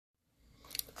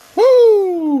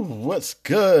What's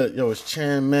good? Yo, it's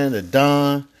Chan Man the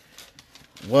Don.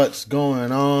 What's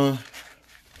going on?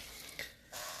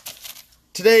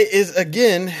 Today is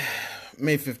again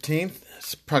May 15th.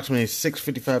 It's approximately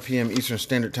 6:55 p.m. Eastern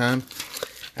Standard Time.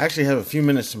 I actually have a few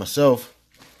minutes to myself.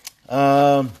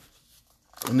 In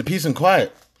the peace and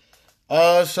quiet.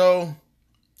 So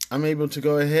I'm able to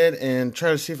go ahead and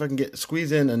try to see if I can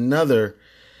squeeze in another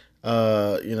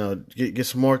get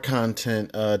some more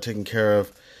content taken care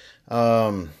of.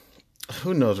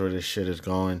 Who knows where this shit is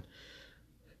going?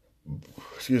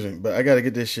 Excuse me, but I got to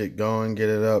get this shit going, get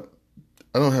it up.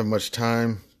 I don't have much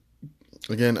time.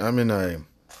 Again, I'm in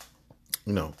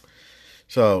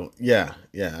so yeah.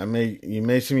 You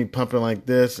may see me pumping like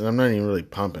this, and I'm not even really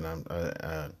pumping.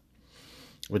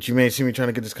 But you may see me trying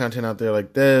to get this content out there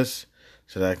like this,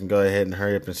 so that I can go ahead and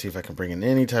hurry up and see if I can bring in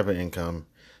any type of income,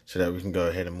 so that we can go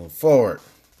ahead and move forward.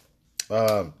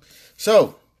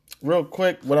 So real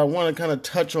quick, what I want to kind of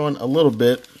touch on a little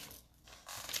bit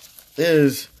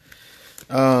is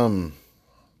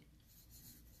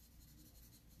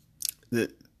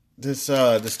this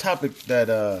topic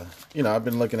that I've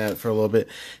been looking at for a little bit,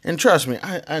 and trust me,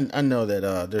 I know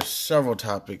that there's several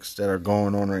topics that are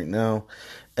going on right now,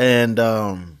 and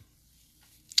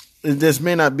this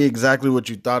may not be exactly what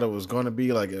you thought it was going to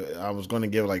be. Like I was going to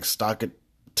give like stock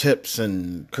tips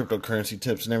and cryptocurrency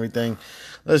tips and everything.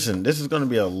 Listen, this is going to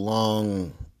be a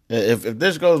long. If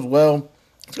this goes well,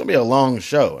 it's going to be a long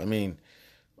show. I mean,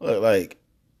 like,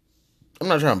 I'm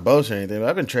not trying to boast or anything, but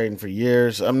I've been trading for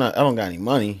years. I don't got any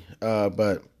money,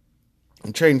 but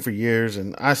I'm trading for years,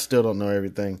 and I still don't know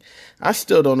everything. I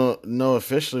still don't know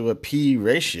officially what P/E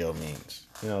ratio means.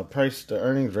 Price to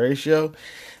earnings ratio.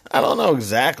 I don't know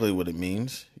exactly what it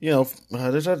means.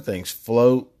 There's other things.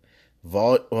 Float.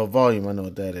 Volume, I know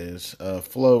what that is.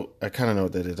 Float, I kind of know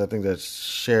what that is. I think that's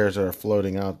shares that are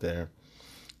floating out there.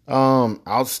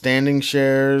 Outstanding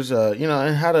shares,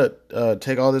 and how to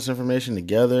take all this information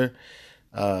together.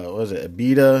 What is it,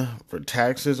 EBITDA for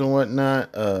taxes and whatnot,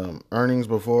 earnings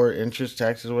before interest,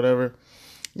 taxes, whatever.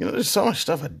 There's so much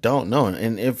stuff I don't know.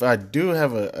 And if I do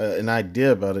have an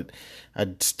idea about it, I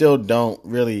still don't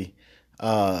really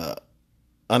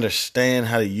understand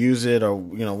how to use it, or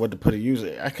what to put to use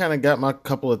it. I kind of got my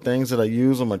couple of things that I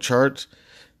use on my charts.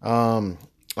 There's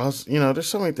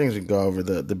so many things we go over.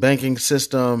 The banking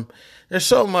system. There's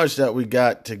so much that we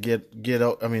got to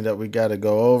that we got to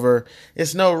go over.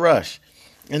 It's no rush,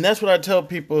 and that's what I tell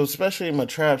people, especially in my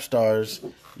trap stars.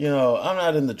 I'm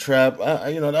not in the trap.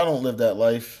 I don't live that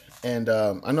life, and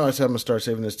I know I said I'm gonna start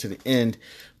saving this to the end,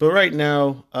 but right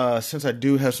now, since I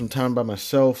do have some time by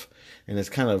myself and it's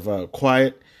kind of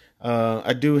quiet,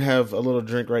 I do have a little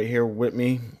drink right here with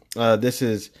me. This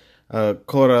is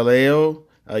Corraleo.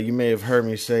 You may have heard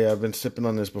me say I've been sipping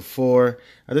on this before.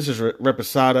 This is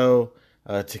Reposado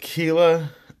tequila.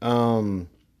 Let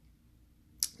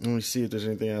me see if there's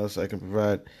anything else I can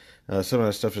provide. Some of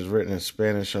that stuff is written in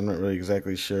Spanish. I'm not really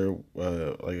exactly sure,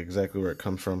 exactly where it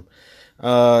comes from.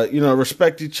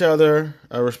 Respect each other.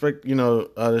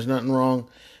 There's nothing wrong.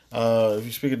 If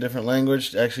you speak a different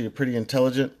language, actually you're pretty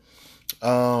intelligent.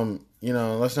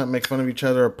 Let's not make fun of each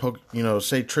other or poke,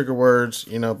 say trigger words,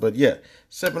 but yeah,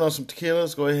 sipping on some tequila.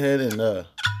 Let's go ahead and, I'm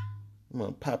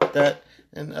going to pop that,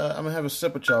 and, I'm going to have a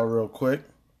sip with y'all real quick.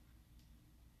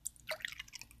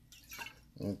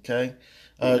 Okay.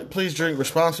 Please drink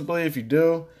responsibly if you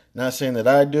do. Not saying that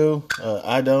I do.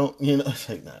 I don't, it's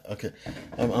like that. Okay.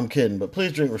 I'm kidding, but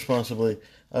please drink responsibly.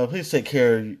 Please take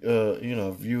care of,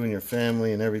 you and your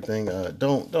family and everything.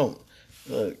 Don't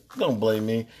blame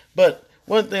me. But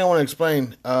one thing I want to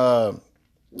explain,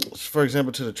 for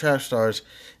example, to the trap stars,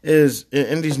 is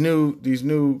in these new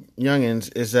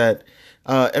youngins, is that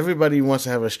everybody wants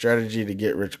to have a strategy to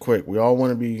get rich quick. We all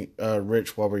want to be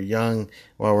rich while we're young,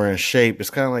 while we're in shape. It's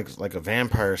kind of like a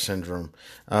vampire syndrome,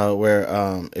 where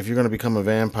if you're going to become a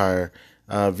vampire,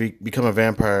 become a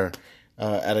vampire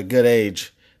at a good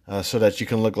age, so that you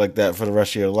can look like that for the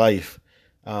rest of your life.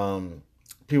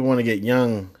 People want to get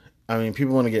young.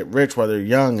 People want to get rich while they're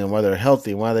young and while they're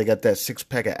healthy, and while they got that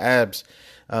 6-pack of abs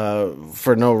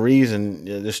for no reason.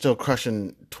 They're still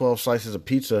crushing 12 slices of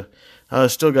pizza.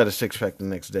 Still got a 6-pack the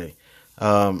next day. You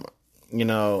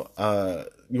want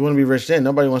to be rich then.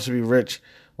 Nobody wants to be rich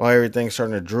while everything's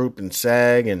starting to droop and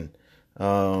sag, and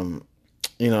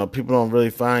people don't really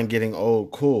find getting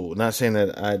old cool. Not saying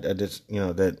that I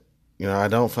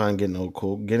don't find getting old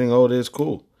cool. Getting old is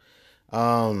cool.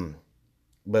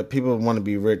 But people want to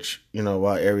be rich,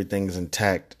 while everything's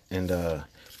intact and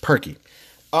perky.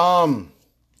 And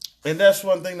that's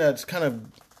one thing that's kind of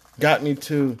got me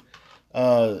to,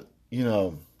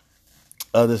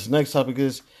 This next topic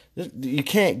is you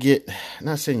can't get.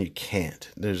 Not saying you can't.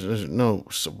 There's no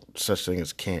such thing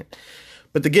as can't,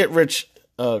 but to get rich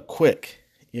quick.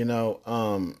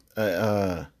 Even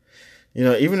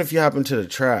if you hop into the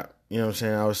trap, you know what I'm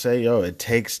saying. I would say, it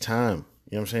takes time.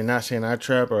 You know what I'm saying. Not saying I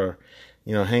trap or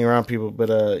hang around people, but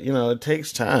it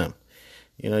takes time.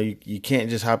 You can't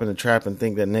just hop in the trap and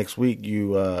think that next week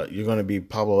you're going to be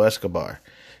Pablo Escobar.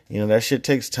 That shit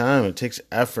takes time. It takes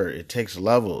effort. It takes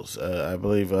levels. I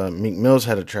believe Meek Mill's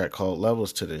had a track called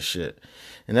Levels to this shit.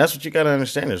 And that's what you got to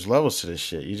understand. There's levels to this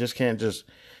shit. You just can't just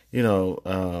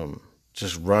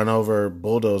run over,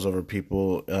 bulldoze over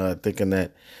people thinking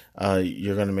that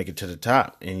you're going to make it to the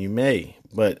top. And you may.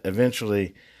 But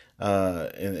eventually,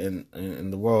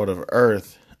 in the world of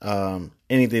Earth,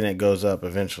 anything that goes up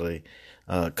eventually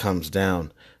comes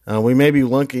down. We may be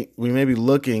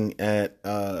looking at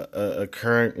a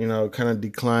current, kind of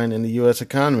decline in the U.S.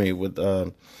 economy with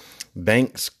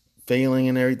banks failing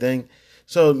and everything.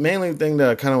 So, mainly the thing that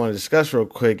I kind of want to discuss real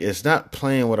quick is not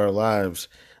playing with our lives,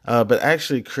 but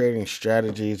actually creating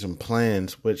strategies and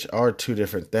plans, which are two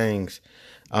different things.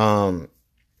 You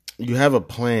have a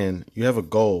plan, you have a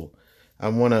goal. I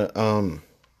want to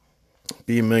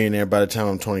be a millionaire by the time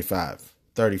I'm 25.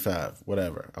 35,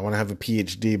 whatever. I want to have a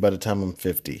PhD by the time I'm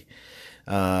 50.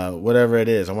 Whatever it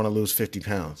is, I want to lose 50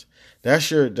 pounds. That's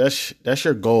your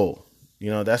goal.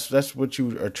 That's what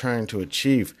you are trying to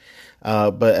achieve.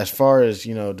 But as far as,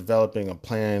 developing a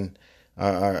plan,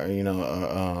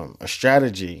 a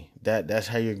strategy, that's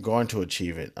how you're going to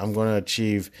achieve it. I'm going to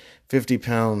achieve 50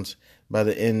 pounds by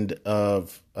the end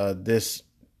of this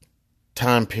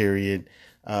time period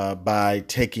by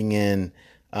taking in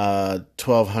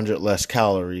 1,200 less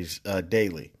calories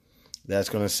daily. That's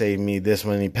going to save me this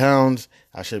many pounds.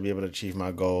 I should be able to achieve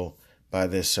my goal by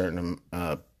this certain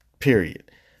period.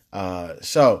 And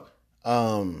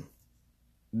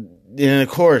of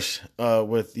course,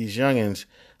 with these youngins,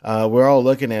 we're all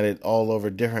looking at it all over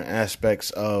different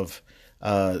aspects of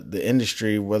the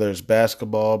industry, whether it's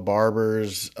basketball,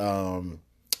 barbers,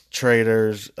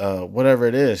 traders, whatever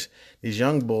it is. These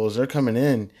young bulls, they're coming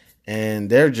in and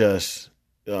they're just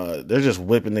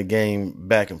whipping the game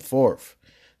back and forth.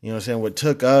 You know what I'm saying? What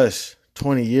took us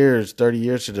 20 years, 30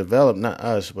 years to develop, not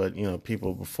us, but,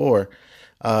 people before,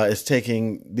 is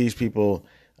taking these people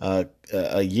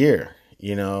a year,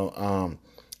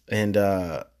 and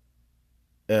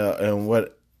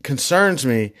what concerns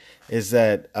me is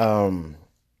that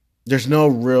there's no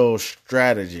real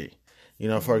strategy.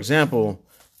 For example,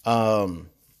 I'm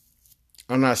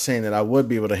not saying that I would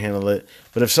be able to handle it,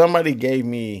 but if somebody gave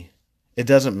me, it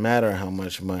doesn't matter how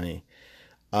much money,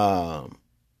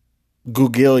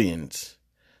 Googilians,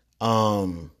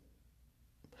 to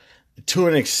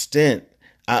an extent,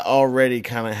 I already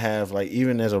kind of have, like,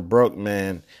 even as a broke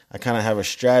man, I kind of have a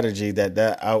strategy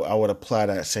that I would apply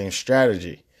that same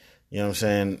strategy. You know what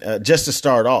I'm saying? Just to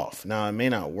start off. Now, it may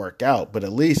not work out, but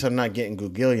at least I'm not getting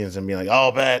Googilians and being like,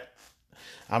 oh, bet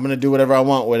I'm going to do whatever I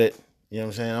want with it. You know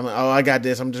what I'm saying? I got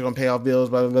this. I'm just going to pay off bills,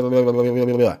 blah, blah, blah, blah, blah, blah,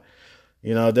 blah,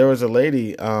 blah. There was a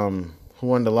lady who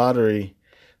won the lottery.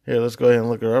 Here, let's go ahead and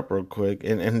look her up real quick.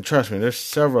 And trust me, there's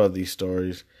several of these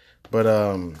stories. But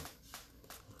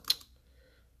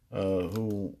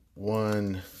who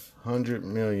won 100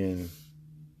 million?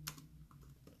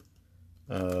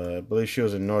 I believe she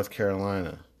was in North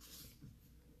Carolina.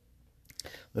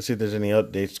 Let's see if there's any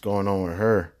updates going on with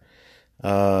her.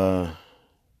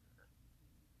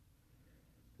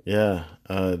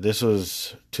 This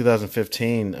was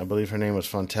 2015. I believe her name was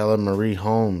Fontella Marie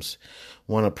Holmes.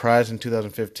 Won a prize in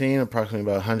 2015, approximately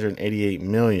about 188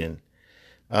 million.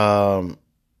 What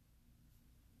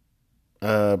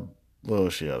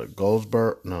was she out of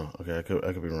Goldsboro? No, okay, I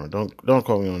could be wrong. Don't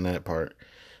quote me on that part.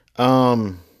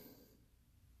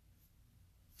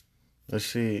 Let's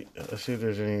see if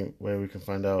there's any way we can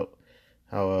find out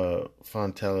how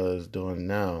Fontella is doing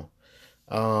now.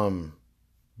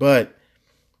 But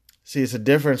see, it's a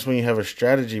difference when you have a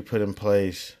strategy put in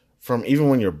place from even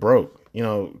when you're broke.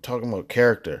 Talking about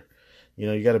character.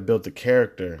 You got to build the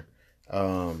character,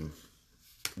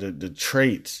 the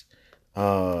traits.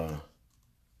 I'm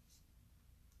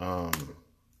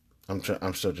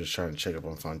still just trying to check up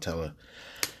on Fontella.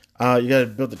 You got to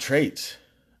build the traits,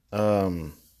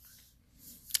 so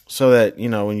that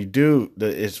when you do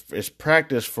it's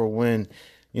practice for when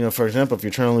for example, if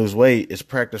you're trying to lose weight, it's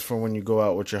practice for when you go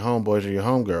out with your homeboys or your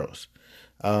homegirls,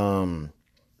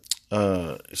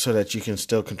 so that you can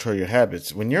still control your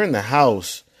habits. When you're in the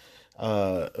house,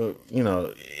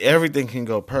 everything can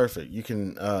go perfect. You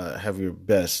can have your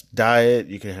best diet.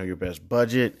 You can have your best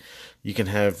budget. You can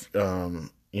have,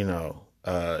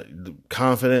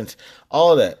 confidence,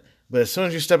 all of that. But as soon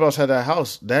as you step outside that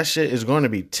house, that shit is going to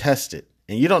be tested,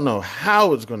 and you don't know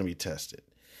how it's going to be tested.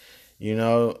 You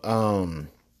know,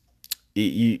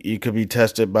 you could be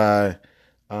tested by,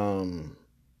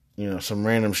 some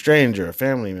random stranger, a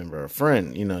family member, a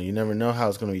friend. You know, you never know how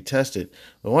it's going to be tested.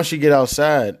 But once you get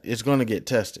outside, it's going to get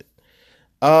tested.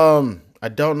 I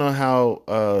don't know how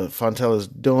Fontel is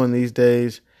doing these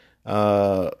days.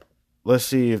 Let's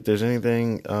see if there's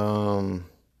anything.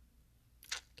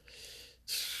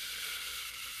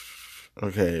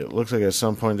 Okay, it looks like at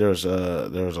some point there was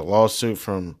a lawsuit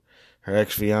from her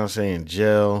ex-fiance in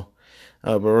jail.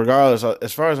 But regardless,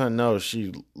 as far as I know,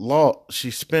 she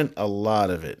spent a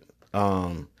lot of it.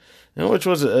 Which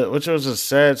was a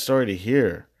sad story to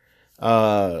hear.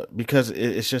 Because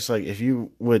it's just like, if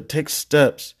you would take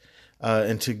steps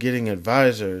into getting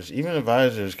advisors, even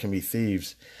advisors can be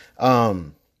thieves.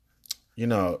 It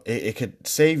could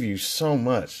save you so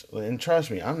much. And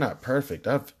trust me, I'm not perfect.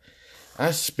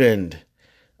 I spend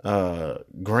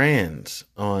grands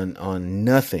on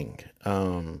nothing.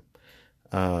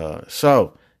 So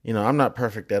I'm not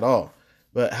perfect at all.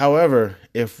 But however,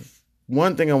 if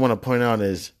one thing I want to point out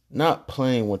is not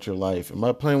playing with your life. And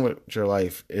by playing with your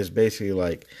life is basically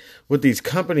like with these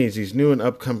companies, these new and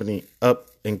up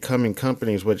and coming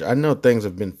companies, which I know things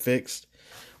have been fixed,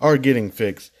 are getting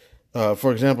fixed.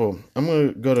 For example, I'm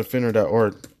going to go to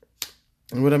finner.org.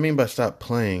 And what I mean by stop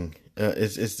playing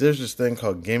is there's this thing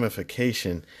called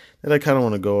gamification that I kind of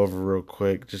want to go over real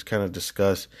quick, just kind of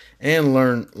discuss and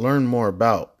learn more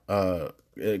about.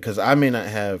 Because I may not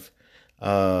have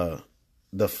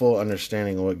the full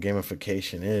understanding of what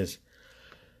gamification is.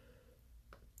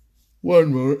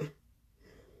 One more.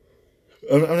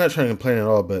 I'm not trying to complain at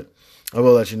all, but I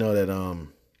will let you know that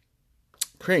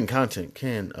creating content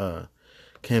can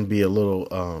be a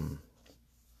little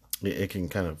it can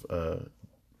kind of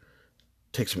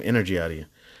take some energy out of you,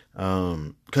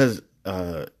 because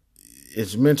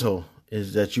it's mental.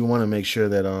 Is that you want to make sure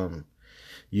that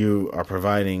you are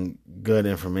providing good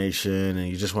information, and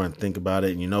you just want to think about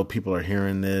it, and people are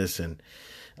hearing this, and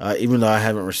even though I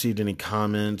haven't received any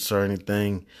comments or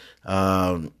anything,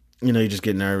 you just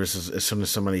get nervous as soon as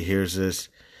somebody hears this.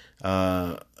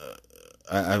 I've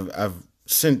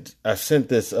sent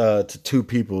this to 2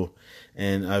 people,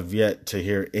 and I've yet to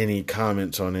hear any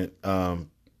comments on it.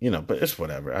 But it's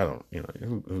whatever. I don't,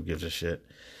 who gives a shit.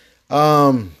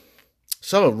 So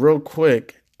real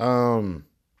quick,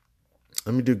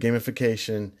 let me do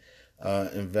gamification,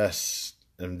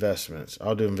 investments.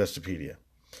 I'll do Investopedia.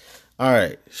 All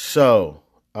right. So,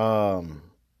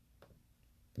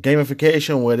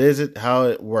 gamification, what is it? How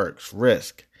it works?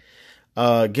 Risk.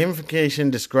 Gamification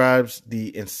describes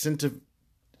the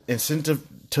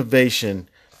incentivization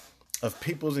of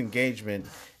people's engagement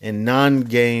in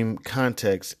non-game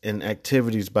contexts and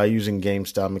activities by using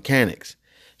game-style mechanics.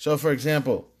 So, for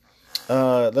example,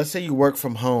 let's say you work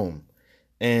from home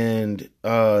and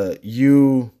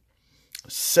you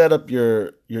set up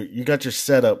you got your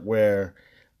setup where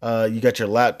you got your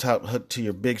laptop hooked to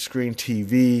your big screen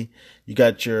TV, you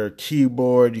got your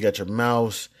keyboard, you got your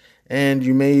mouse, and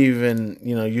you may even,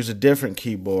 use a different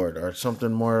keyboard or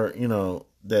something more,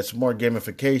 that's more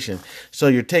gamification. So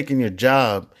you're taking your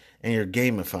job and you're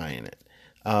gamifying it.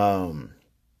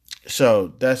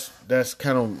 So that's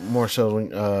kind of more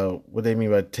so what they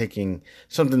mean by taking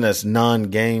something that's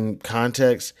non-game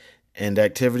context and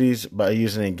activities by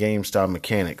using a game-style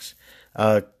mechanics.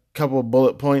 Couple of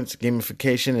bullet points.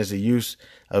 Gamification is the use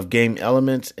of game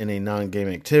elements in a non-game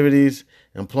activities.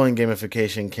 Employing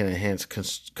gamification can enhance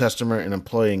customer and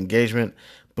employee engagement,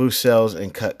 boost sales,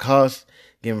 and cut costs.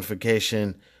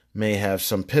 Gamification may have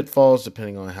some pitfalls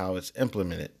depending on how it's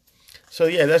implemented. So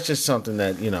yeah, that's just something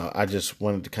that, I just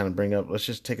wanted to kind of bring up. Let's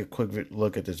just take a quick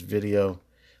look at this video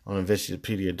on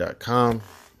Investopedia.com.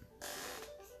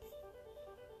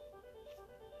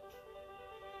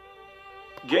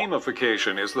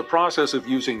 Gamification is the process of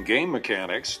using game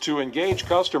mechanics to engage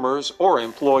customers or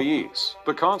employees.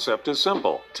 The concept is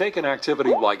simple. Take an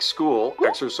activity like school,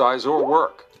 exercise, or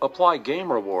work. Apply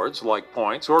game rewards like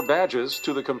points or badges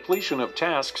to the completion of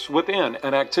tasks within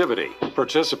an activity.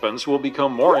 Participants will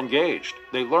become more engaged.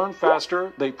 They learn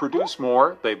faster, they produce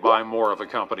more, they buy more of a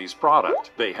company's product.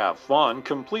 They have fun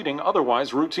completing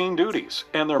otherwise routine duties,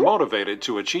 and they're motivated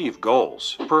to achieve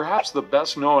goals. Perhaps the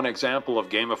best known example of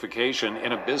gamification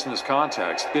in a business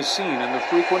context is seen in the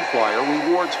frequent flyer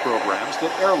rewards programs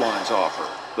that airlines offer.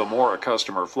 The more a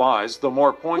customer flies, the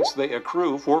more points they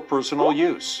accrue for personal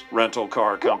use. Rental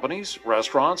car companies,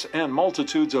 restaurants, and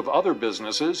multitudes of other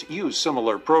businesses use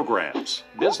similar programs.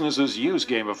 Businesses use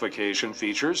gamification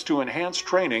features to enhance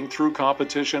training through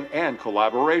competition and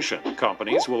collaboration.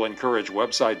 Companies will encourage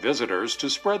website visitors to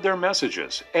spread their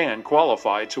messages and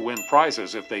qualify to win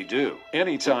prizes if they do.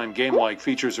 Anytime game-like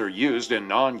features are used in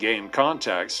non-game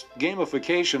contexts,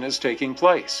 gamification is taking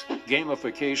place.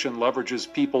 Gamification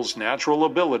leverages people's natural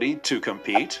ability to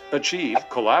compete, achieve,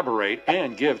 collaborate,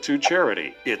 and give to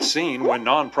charity. It's seen when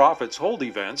nonprofits hold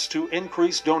events to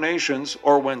increase donations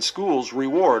or when schools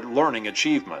reward learning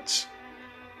achievements.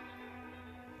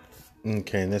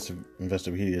 Okay, and that's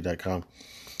investopedia.com.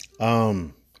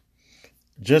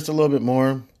 Just a little bit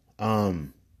more. Not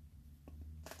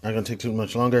going to take too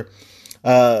much longer.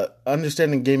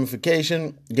 Understanding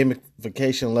gamification.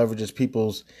 Gamification leverages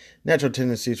people's natural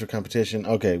tendencies for competition.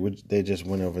 Okay, they just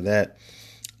went over that.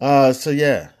 Let's just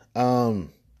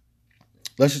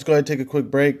go ahead and take a quick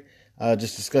break.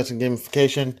 Just discussing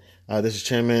gamification. This is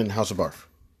Chairman House of Barf.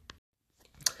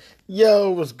 Yo,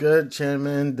 what's good,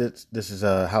 Chairman? This is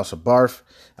House of Barf.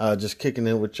 Just kicking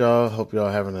in with y'all. Hope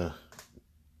y'all having a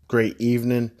great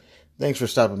evening. Thanks for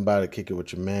stopping by to kick it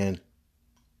with your man.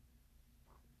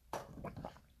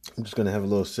 I'm just going to have a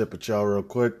little sip with y'all real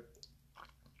quick.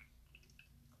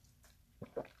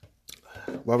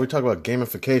 While we talk about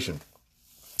gamification.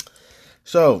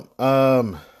 So,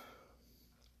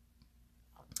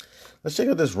 let's check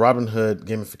out this Robinhood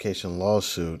gamification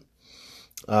lawsuit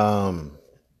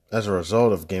as a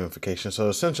result of gamification. So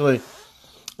essentially,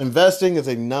 investing is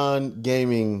a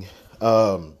non-gaming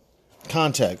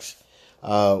context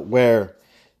where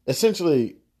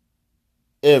essentially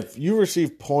if you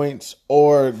receive points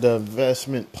or the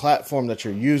investment platform that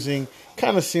you're using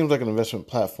kind of seems like an investment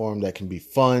platform that can be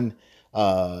fun,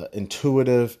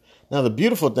 intuitive. Now, the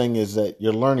beautiful thing is that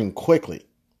you're learning quickly.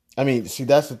 I mean, see,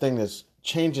 that's the thing that's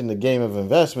changing the game of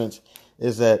investments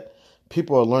is that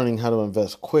people are learning how to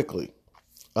invest quickly.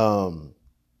 For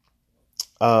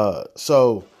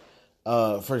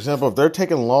example, if they're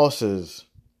taking losses,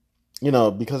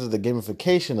 because of the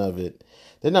gamification of it,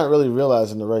 they're not really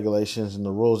realizing the regulations and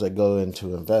the rules that go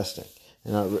into investing.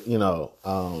 They're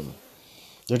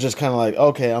just kind of like,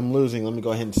 okay, I'm losing. Let me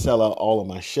go ahead and sell out all of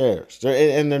my shares.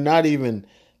 They're not even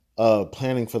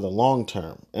planning for the long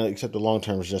term, except the long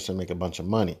term is just to make a bunch of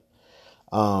money.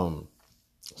 Let's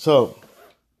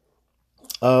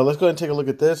go ahead and take a look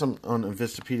at this. I'm on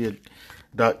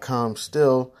Investopedia.com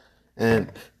still,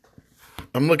 and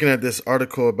I'm looking at this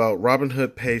article about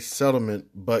Robinhood pays settlement,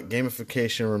 but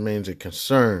gamification remains a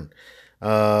concern.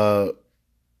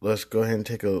 Let's go ahead and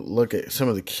take a look at some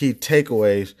of the key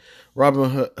takeaways.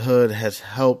 Robinhood has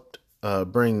helped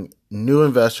bring new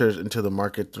investors into the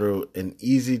market through an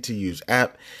easy-to-use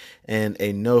app and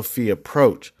a no-fee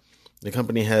approach. The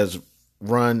company has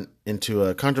run into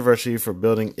a controversy for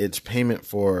building its payment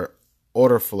for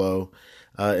order flow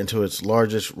into its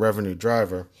largest revenue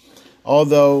driver.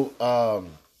 Although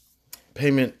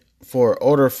payment for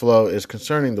order flow is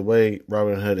concerning, the way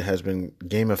Robinhood has been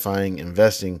gamifying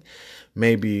investing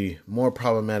may be more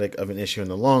problematic of an issue in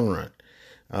the long run.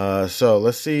 So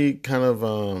let's see kind of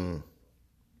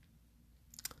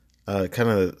some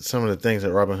of the things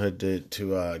that Robinhood did to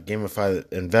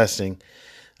gamify investing.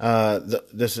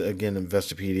 This is, again,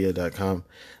 Investopedia.com.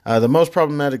 The most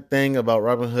problematic thing about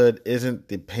Robinhood isn't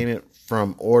the payment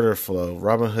from order flow.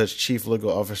 Robinhood's chief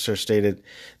legal officer stated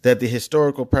that the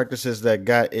historical practices that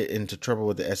got it into trouble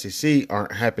with the SEC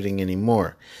aren't happening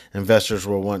anymore. Investors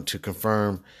will want to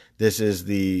confirm this is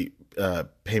the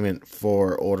payment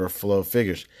for order flow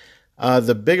figures.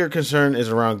 The bigger concern is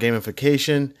around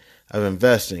gamification of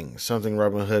investing, something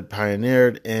Robinhood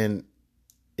pioneered and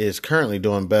is currently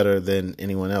doing better than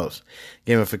anyone else.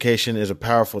 Gamification is a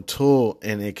powerful tool,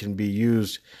 and it can be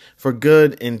used for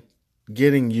good in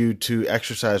getting you to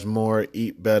exercise more,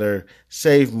 eat better,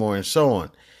 save more, and so on.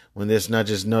 When this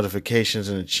nudges notifications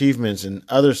and achievements and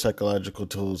other psychological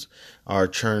tools are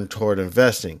churned toward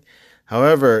investing.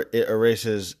 However, it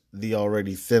erases the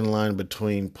already thin line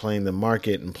between playing the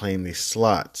market and playing the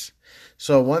slots.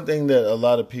 So one thing that a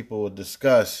lot of people will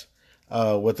discuss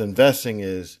with investing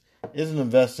isn't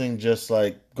investing just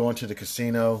like going to the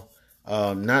casino.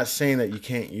 Not saying that you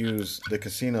can't use the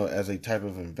casino as a type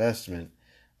of investment.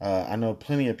 I know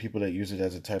plenty of people that use it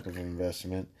as a type of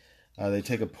investment. They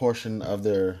take a portion of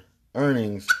their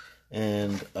earnings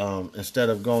and instead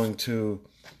of going to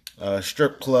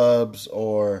strip clubs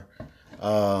or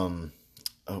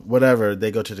whatever, they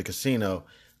go to the casino.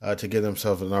 to give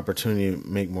themselves an opportunity to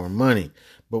make more money.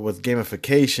 But with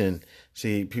gamification,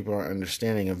 see, people are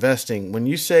understanding investing. When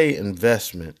you say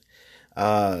investment,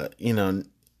 you know,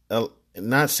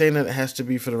 not saying that it has to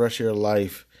be for the rest of your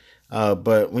life,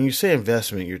 but when you say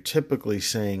investment, you're typically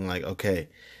saying like, okay,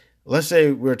 let's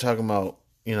say we're talking about,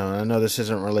 I know this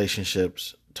isn't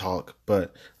relationships talk,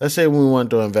 but let's say we want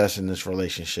to invest in this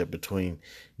relationship between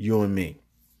you and me.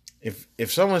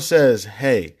 If someone says,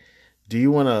 hey, do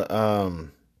you want to,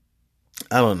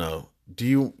 I don't know, do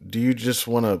you just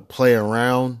want to play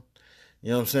around?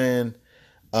 You know what I'm saying?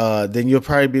 Then you'll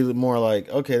probably be more like,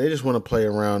 okay, they just want to play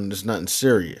around. There's nothing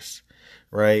serious,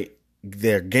 right?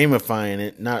 They're gamifying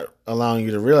it, not allowing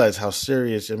you to realize how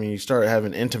serious. I mean, you start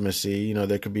having intimacy.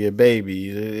 There could be a baby.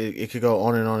 It could go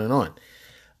on and on and on.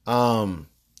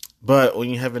 But when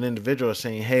you have an individual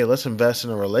saying, hey, let's invest in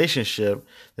a relationship,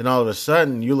 then all of a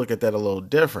sudden you look at that a little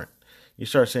different. You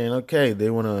start saying, okay,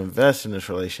 they want to invest in this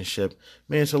relationship.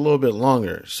 Man, it's a little bit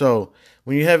longer. So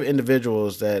when you have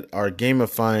individuals that are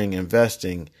gamifying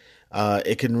investing,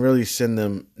 it can really send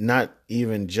them not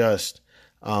even just,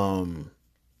 at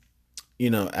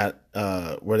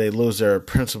where they lose their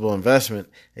principal investment.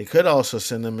 It could also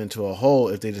send them into a hole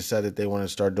if they decide that they want to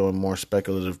start doing more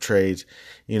speculative trades,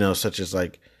 such as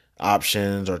like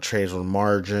options or trades with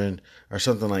margin or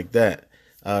something like that,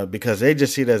 because they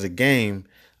just see it as a game.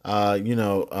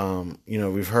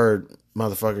 We've heard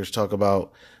motherfuckers talk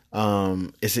about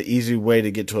it's an easy way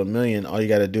to get to $1 million. All you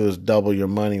got to do is double your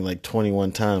money like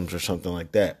 21 times or something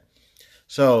like that.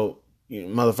 So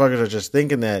motherfuckers are just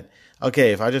thinking that,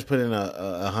 okay, if I just put in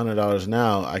 $100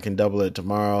 now, I can double it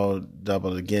tomorrow,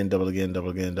 double it again, double it again, double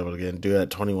it again, double it again, do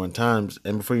that 21 times,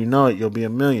 and before you know it, you'll be a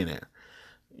millionaire.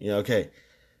 Okay.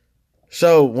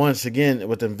 So once again,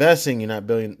 with investing, you're not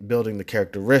building the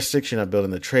characteristics, you're not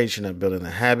building the traits, you're not building the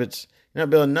habits, you're not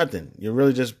building nothing. You're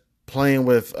really just playing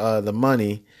with the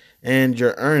money, and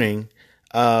you're earning.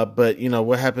 But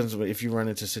what happens if you run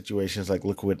into situations like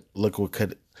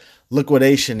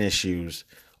liquidation issues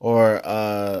or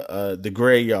the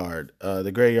gray yard?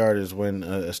 The gray yard is when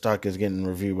a stock is getting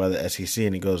reviewed by the SEC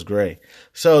and it goes gray.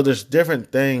 So there's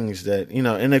different things that,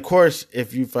 and of course,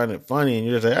 if you find it funny and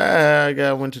you're just like,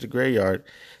 I went to the gray yard,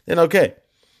 then okay.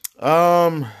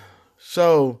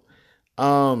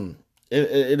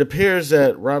 It appears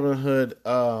that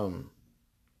Robinhood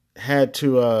had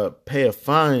to pay a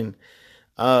fine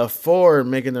for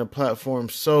making their platform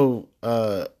so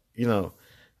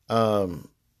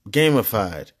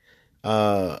gamified.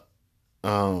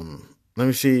 Let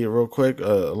me see real quick, a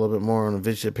little bit more on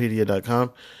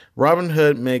Wikipedia.com.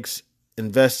 Robinhood makes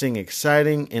investing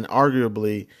exciting and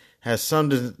arguably has some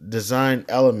design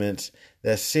elements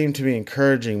that seem to be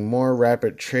encouraging more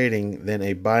rapid trading than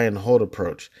a buy and hold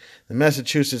approach. The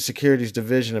Massachusetts Securities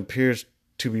Division appears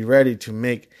to be ready to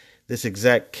make this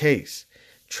exact case.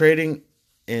 Trading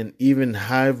and even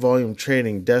high volume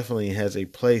trading definitely has a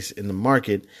place in the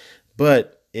market,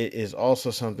 but it is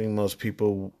also something most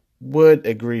people would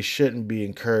agree shouldn't be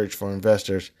encouraged for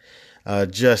investors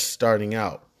just starting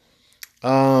out.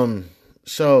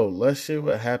 So let's see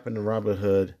what happened to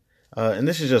Robinhood. And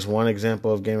this is just one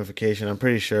example of gamification. I'm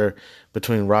pretty sure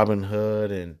between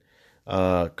Robinhood and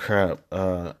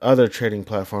other trading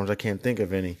platforms, I can't think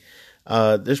of any.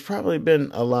 There's probably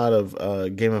been a lot of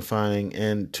gamifying,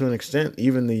 and to an extent,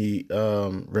 even the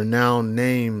renowned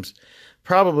names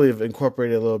probably have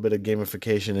incorporated a little bit of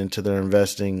gamification into their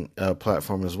investing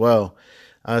platform as well.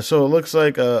 So it looks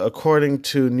like, according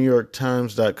to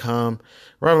NewYorkTimes.com,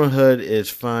 Robinhood is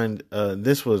fined. Let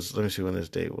me see when this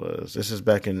date was. This is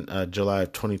back in July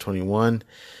of 2021.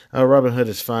 Robinhood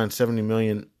is fined $70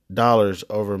 million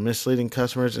over misleading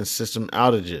customers and system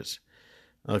outages.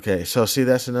 Okay, so see,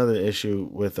 that's another issue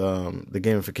with the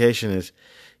gamification is,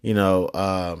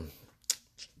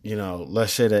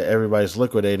 let's say that everybody's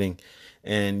liquidating,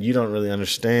 and you don't really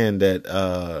understand that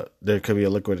there could be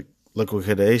a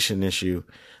liquidation issue,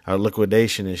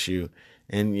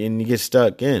 and you get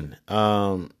stuck in,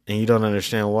 and you don't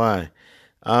understand why.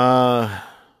 Let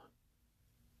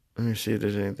me see if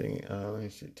there's anything. Let me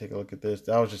see. Take a look at this.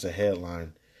 That was just a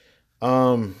headline.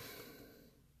 Let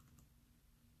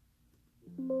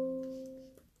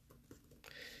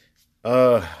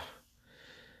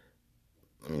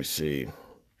me see.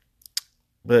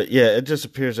 But yeah, it just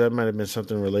appears that might have been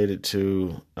something related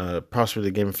to possibly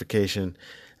the gamification,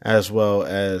 as well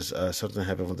as something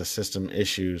happened with the system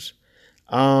issues.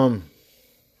 Kind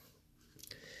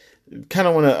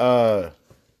of want to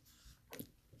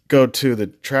go to the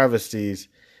travesties,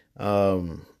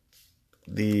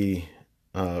 the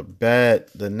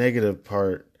negative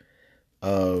part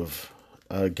of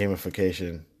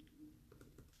gamification.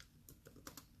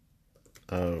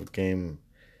 of gamification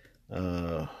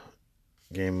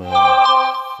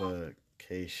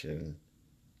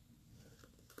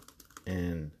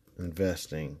and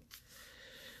investing.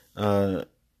 Uh,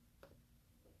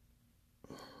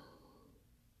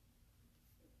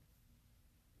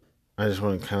 I just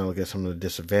want to kind of look at some of the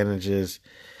disadvantages.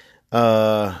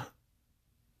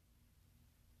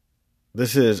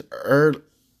 This is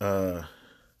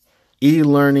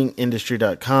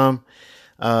elearningindustry.com.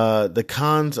 The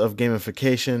cons of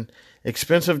gamification: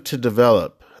 expensive to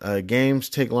develop. Games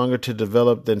take longer to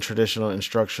develop than traditional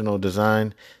instructional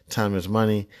design. Time is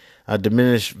money.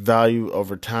 Diminished value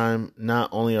over time. Not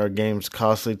only are games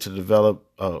costly to develop.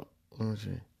 Oh, let me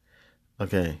see.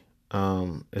 Okay.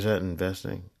 Is that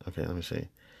investing? Okay, let me see.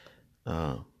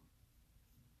 The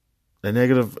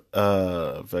negative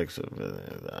effects of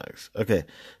okay.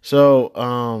 So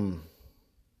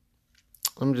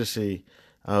let me just see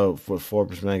for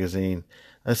Forbes magazine.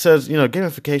 It says,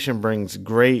 gamification brings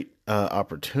great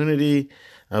opportunity,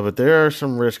 but there are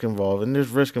some risk involved, and there's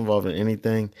risk involved in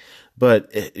anything.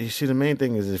 But you see, the main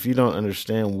thing is if you don't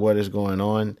understand what is going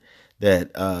on,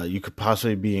 that you could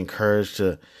possibly be encouraged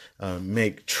to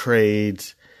make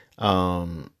trades,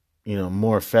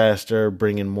 more faster,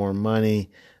 bring in more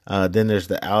money. Then there's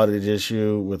the outage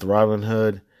issue with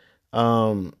Robinhood.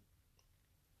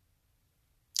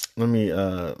 Let me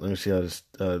see how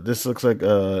this looks like.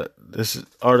 This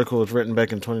article was written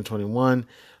back in 2021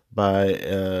 by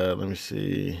let me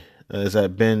see, is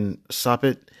that Ben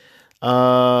Soppit?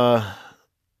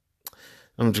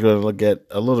 I'm just going to look at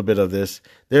a little bit of this.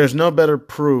 There is no better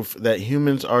proof that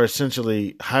humans are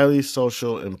essentially highly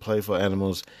social and playful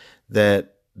animals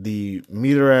that the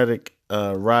meteoric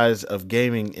rise of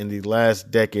gaming in the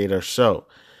last decade or so.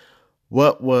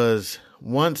 What was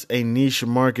once a niche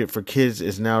market for kids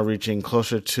is now reaching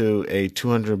closer to a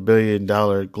 $200 billion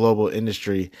global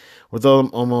industry with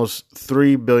almost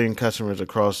 3 billion customers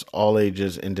across all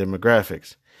ages and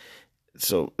demographics.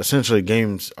 So essentially,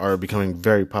 games are becoming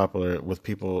very popular with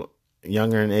people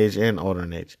younger in age and older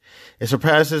in age. It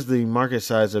surpasses the market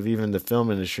size of even the film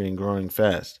industry and growing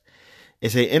fast.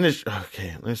 It's a industry.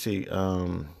 Okay, let's see.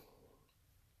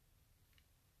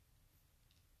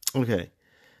 Okay.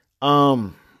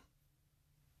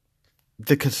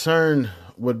 The concern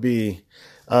would be,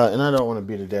 and I don't want to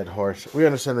beat a dead horse. We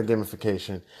understand the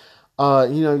gamification.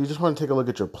 You just want to take a look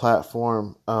at your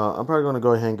platform. I'm probably going to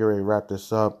go ahead and get ready to wrap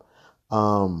this up.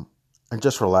 And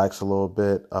just relax a little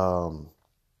bit.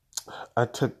 I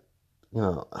took,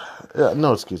 no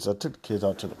excuse. I took the kids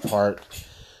out to the park.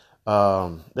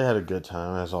 They had a good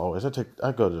time as always. I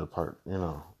go to the park.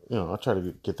 I try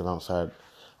to get them outside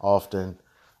often.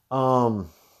 I'm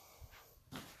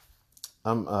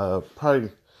probably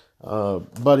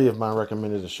buddy of mine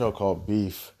recommended a show called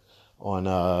Beef on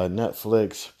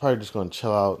Netflix. Probably just going to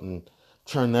chill out and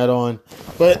turn that on.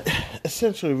 But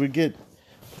essentially, we get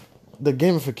the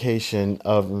gamification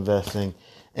of investing,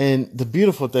 and the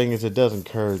beautiful thing is it does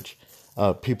encourage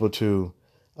people to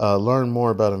learn more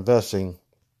about investing.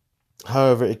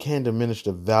 However, it can diminish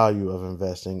the value of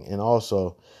investing, and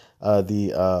also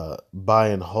the buy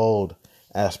and hold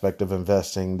aspect of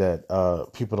investing that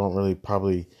people don't really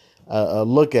probably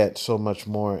look at so much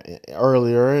more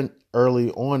early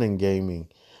on in gaming,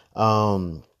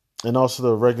 and also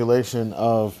the regulation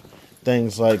of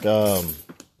things like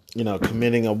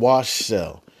committing a wash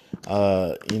sale.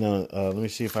 Let me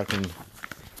see if I can.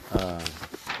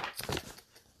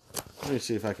 Let me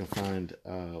see if I can find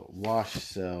wash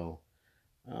sale.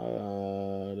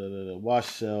 Wash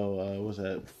sale. What's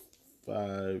that?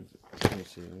 5. Let me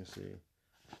see.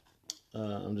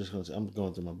 I'm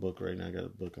going through my book right now. I got a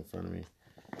book in front of me.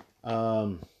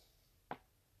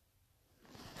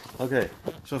 Okay,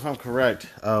 so if I'm correct,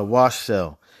 wash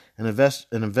sale. An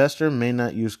investor may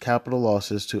not use capital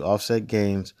losses to offset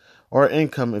gains or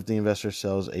income if the investor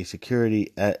sells a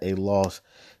security at a loss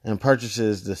and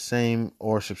purchases the same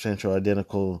or substantial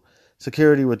identical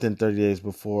security within 30 days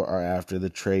before or after the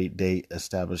trade date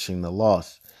establishing the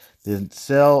loss. The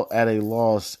sale at a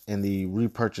loss and the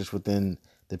repurchase within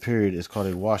the period is called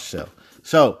a wash sale.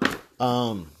 So, with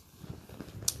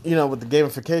the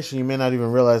gamification, you may not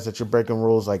even realize that you're breaking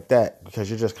rules like that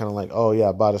because you're just kind of like, oh yeah,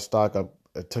 I bought a stock, I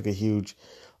took a huge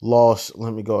loss.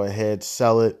 Let me go ahead,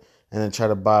 sell it, and then try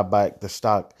to buy back the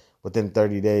stock within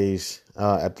 30 days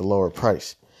at the lower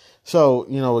price. So,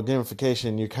 with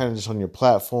gamification, you're kind of just on your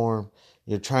platform.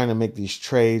 You're trying to make these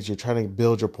trades. You're trying to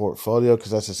build your portfolio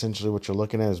because that's essentially what you're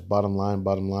looking at is bottom line.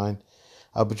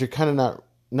 But you're kind of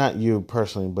not you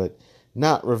personally, but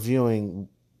not reviewing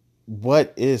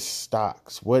what is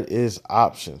stocks, what is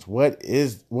options, what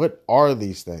are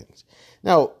these things.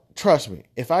 Now, trust me,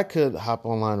 if I could hop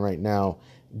online right now,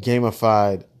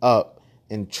 gamified up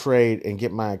and trade and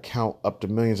get my account up to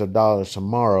millions of dollars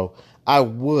tomorrow, I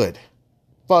would.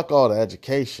 Fuck all the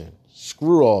education.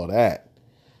 Screw all that.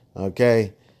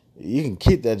 Okay? You can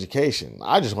keep the education.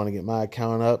 I just want to get my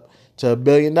account up to $1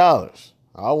 billion. I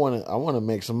want to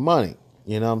make some money.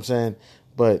 You know what I'm saying?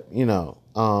 But, and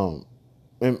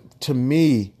to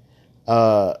me,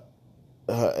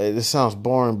 this sounds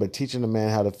boring, but teaching a man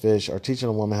how to fish or teaching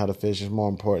a woman how to fish is more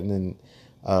important than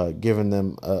giving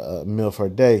them a meal for a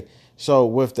day. So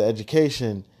with the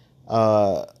education,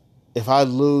 if I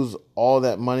lose all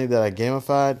that money that I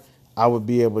gamified, I would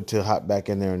be able to hop back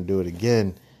in there and do it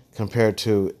again. Compared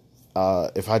to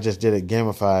if I just did it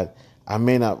gamified, I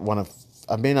may not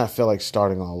feel like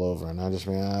starting all over, and I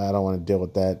don't want to deal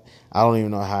with that. I don't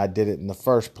even know how I did it in the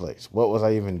first place. What was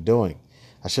I even doing?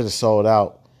 I should have sold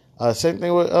out. Same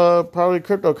thing with probably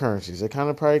cryptocurrencies. They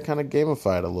probably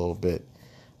gamified a little bit.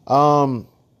 I'm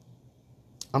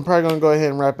probably going to go ahead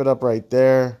and wrap it up right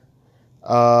there.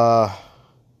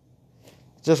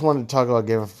 Just wanted to talk about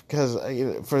gamification because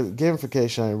for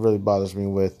gamification, it really bothers me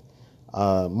with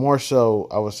more so,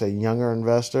 I would say, younger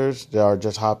investors that are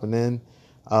just hopping in.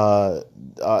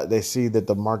 They see that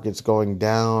the market's going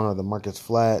down or the market's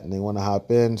flat and they want to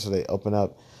hop in, so they open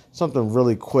up something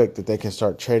really quick that they can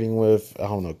start trading with. I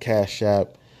don't know, Cash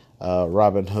App,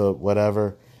 Robinhood,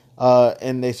 whatever.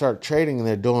 And they start trading and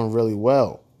they're doing really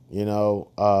well,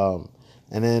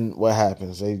 and then what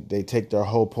happens? They take their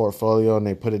whole portfolio and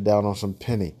they put it down on some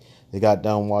penny. They got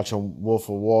done watching Wolf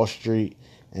of Wall Street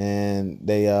and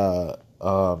they've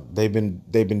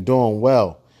been doing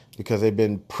well because they've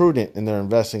been prudent in their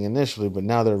investing initially, but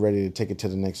now they're ready to take it to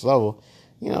the next level.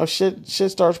 Shit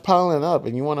starts piling up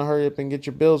and you want to hurry up and get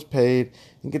your bills paid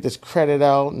and get this credit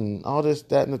out and all this,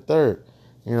 that, and the third.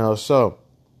 So,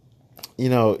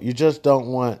 you just don't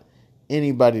want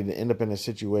anybody to end up in a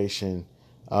situation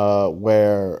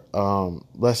where,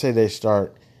 let's say they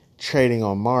start trading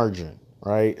on margin,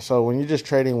 right? So when you're just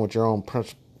trading with your own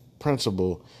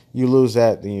principle, you lose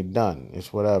that, then you're done.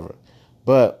 It's whatever.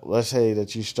 But let's say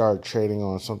that you start trading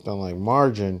on something like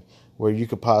margin where you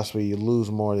could possibly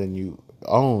lose more than you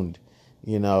owned,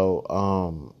 and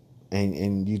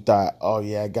you thought, oh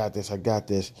yeah, I got this.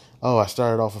 Oh, I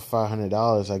started off with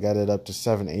 $500. I got it up to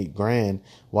 $7-8 grand.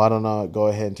 Why don't I go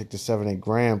ahead and take the $7-8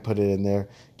 grand, put it in there,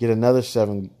 get another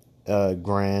 $7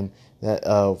 grand that,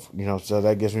 so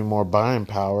that gives me more buying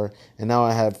power. And now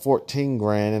I have 14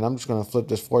 grand and I'm just going to flip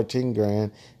this 14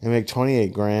 grand and make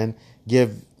 28 grand,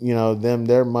 give, them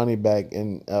their money back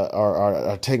and,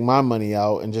 or take my money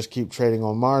out and just keep trading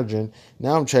on margin.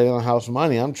 Now I'm trading on house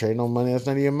money. I'm trading on money that's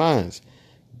none of your mine.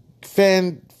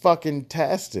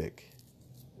 Fan-fucking-tastic.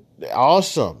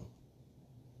 Awesome.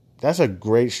 That's a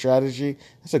great strategy.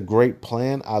 That's a great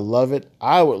plan. I love it.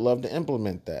 I would love to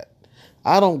implement that.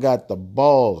 I don't got the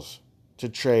balls to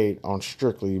trade on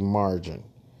strictly margin.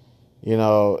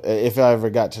 If I ever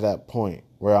got to that point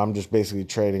where I'm just basically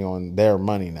trading on their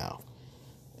money now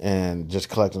and just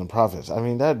collecting the profits. I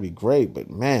mean, that'd be great.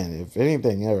 But man, if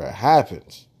anything ever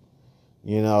happens,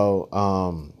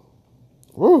 I'm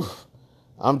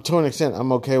to an extent,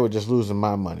 I'm okay with just losing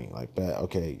my money like that.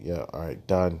 Okay, yeah, all right,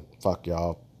 done. Fuck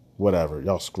y'all. Whatever.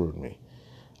 Y'all screwed me.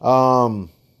 All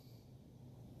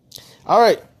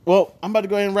right. Well, I'm about to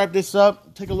go ahead and wrap this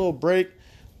up. Take a little break.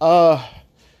 Got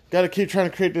to keep trying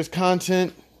to create this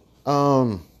content. Let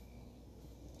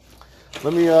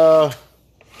me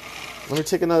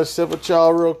take another sip with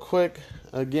y'all real quick.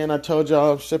 Again, I told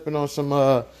y'all I'm sipping on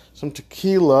some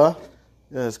tequila.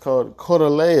 Yeah, it's called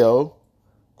Coraleo.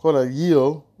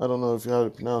 Coraleo. I don't know if you know how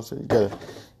to pronounce it. You gotta,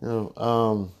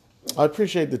 I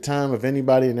appreciate the time of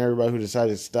anybody and everybody who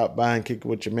decided to stop by and kick it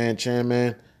with your man, Chan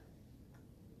Man.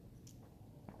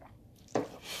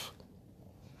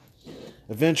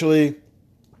 Eventually,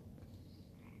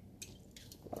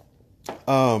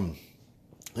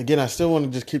 again, I still want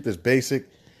to just keep this basic,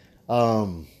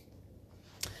 but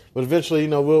eventually,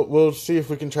 we'll see if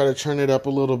we can try to turn it up a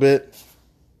little bit,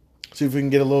 see if we can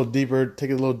get a little deeper,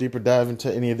 take a little deeper dive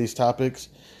into any of these topics,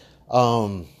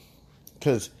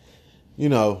 because,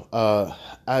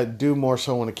 I do more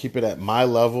so want to keep it at my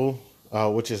level,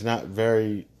 which is not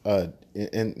very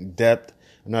in depth.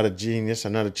 I'm not a genius.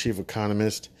 I'm not a chief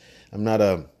economist. I'm not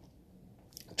a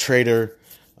trader.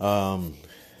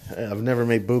 I've never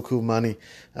made buku money.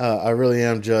 I really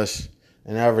am just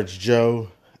an average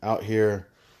Joe out here,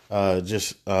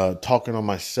 just talking on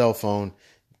my cell phone,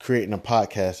 creating a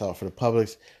podcast out for the public.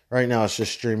 Right now, it's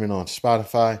just streaming on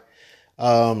Spotify.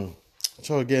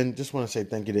 So again, just want to say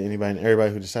thank you to anybody and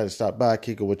everybody who decided to stop by.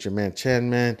 Kick it with your man, Chan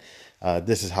Man.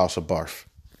 This is House of Barf.